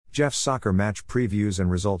Jeff's Soccer Match Previews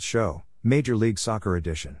and Results Show, Major League Soccer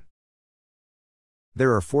Edition.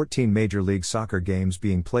 There are 14 Major League Soccer games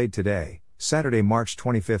being played today, Saturday, March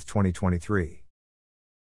 25, 2023.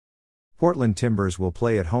 Portland Timbers will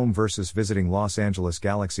play at home versus visiting Los Angeles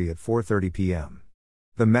Galaxy at 4:30 p.m.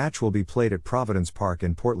 The match will be played at Providence Park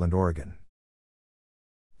in Portland, Oregon.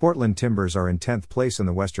 Portland Timbers are in 10th place in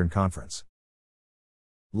the Western Conference.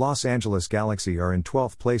 Los Angeles Galaxy are in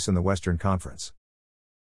 12th place in the Western Conference.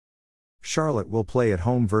 Charlotte will play at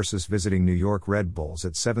home versus visiting New York Red Bulls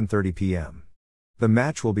at 7:30 p.m. The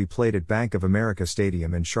match will be played at Bank of America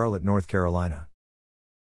Stadium in Charlotte, North Carolina.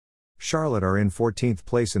 Charlotte are in 14th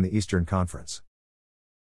place in the Eastern Conference.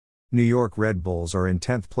 New York Red Bulls are in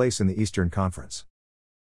 10th place in the Eastern Conference.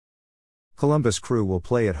 Columbus Crew will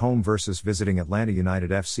play at home versus visiting Atlanta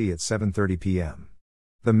United FC at 7:30 p.m.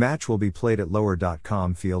 The match will be played at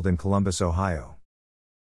Lower.com Field in Columbus, Ohio.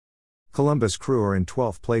 Columbus Crew are in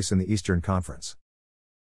 12th place in the Eastern Conference.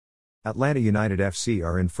 Atlanta United FC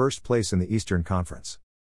are in 1st place in the Eastern Conference.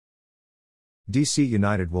 DC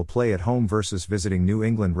United will play at home versus visiting New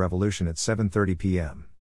England Revolution at 7:30 p.m.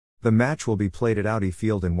 The match will be played at Audi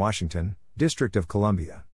Field in Washington, District of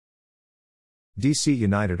Columbia. DC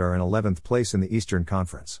United are in 11th place in the Eastern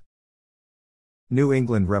Conference. New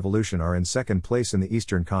England Revolution are in 2nd place in the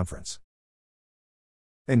Eastern Conference.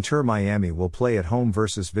 Inter Miami will play at home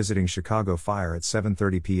versus visiting Chicago Fire at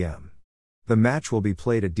 7:30 p.m. The match will be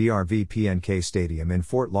played at DRV-PNK Stadium in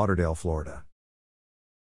Fort Lauderdale, Florida.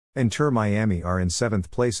 Inter Miami are in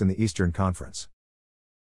 7th place in the Eastern Conference.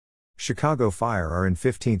 Chicago Fire are in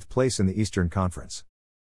 15th place in the Eastern Conference.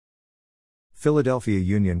 Philadelphia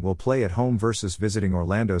Union will play at home versus visiting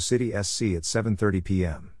Orlando City SC at 7:30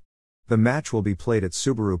 p.m. The match will be played at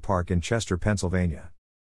Subaru Park in Chester, Pennsylvania.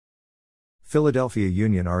 Philadelphia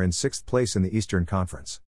Union are in 6th place in the Eastern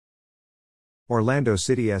Conference. Orlando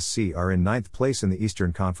City SC are in 9th place in the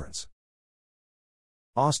Eastern Conference.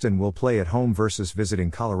 Austin will play at home versus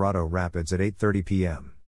visiting Colorado Rapids at 8:30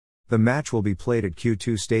 p.m. The match will be played at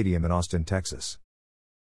Q2 Stadium in Austin, Texas.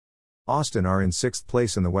 Austin are in 6th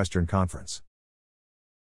place in the Western Conference.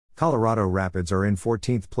 Colorado Rapids are in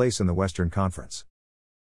 14th place in the Western Conference.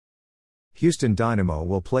 Houston Dynamo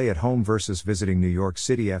will play at home versus visiting New York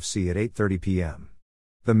City FC at 8:30 p.m.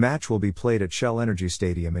 The match will be played at Shell Energy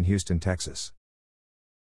Stadium in Houston, Texas.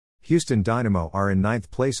 Houston Dynamo are in 9th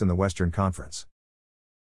place in the Western Conference.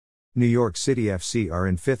 New York City FC are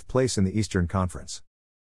in 5th place in the Eastern Conference.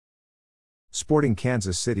 Sporting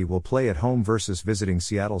Kansas City will play at home versus visiting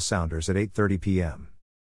Seattle Sounders at 8:30 p.m.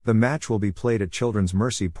 The match will be played at Children's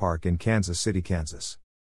Mercy Park in Kansas City, Kansas.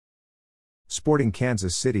 Sporting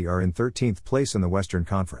Kansas City are in 13th place in the Western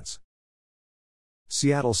Conference.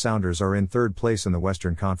 Seattle Sounders are in 3rd place in the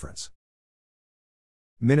Western Conference.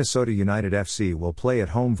 Minnesota United FC will play at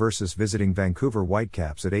home versus visiting Vancouver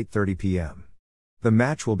Whitecaps at 8:30 p.m. The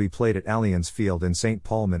match will be played at Allianz Field in St.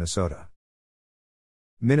 Paul, Minnesota.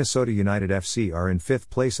 Minnesota United FC are in 5th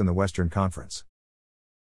place in the Western Conference.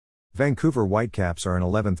 Vancouver Whitecaps are in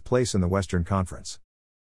 11th place in the Western Conference.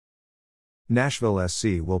 Nashville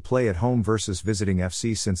SC will play at home versus visiting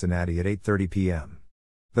FC Cincinnati at 8:30 p.m.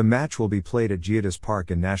 The match will be played at Geodis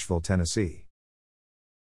Park in Nashville, Tennessee.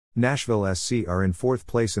 Nashville SC are in 4th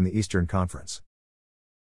place in the Eastern Conference.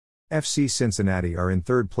 FC Cincinnati are in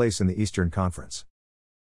 3rd place in the Eastern Conference.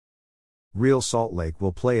 Real Salt Lake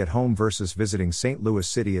will play at home versus visiting St. Louis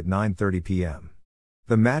City at 9:30 p.m.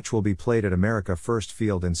 The match will be played at America First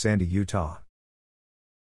Field in Sandy, Utah.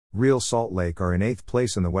 Real Salt Lake are in 8th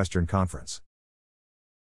place in the Western Conference.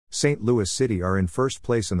 St. Louis City are in 1st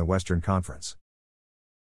place in the Western Conference.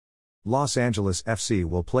 Los Angeles FC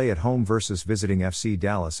will play at home versus visiting FC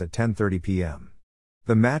Dallas at 10:30 p.m.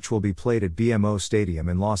 The match will be played at BMO Stadium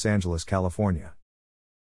in Los Angeles, California.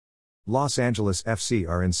 Los Angeles FC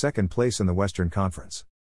are in 2nd place in the Western Conference.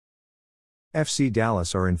 FC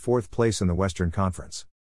Dallas are in 4th place in the Western Conference.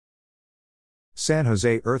 San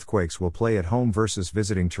Jose Earthquakes will play at home versus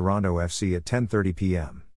visiting Toronto FC at 10:30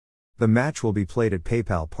 p.m. The match will be played at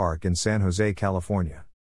PayPal Park in San Jose, California.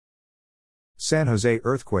 San Jose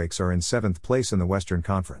Earthquakes are in 7th place in the Western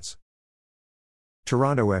Conference.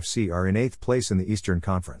 Toronto FC are in 8th place in the Eastern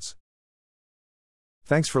Conference.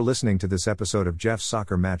 Thanks for listening to this episode of Jeff's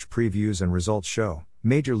Soccer Match Previews and Results Show,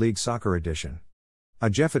 Major League Soccer Edition. A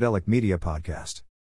Jeffadelic Media podcast.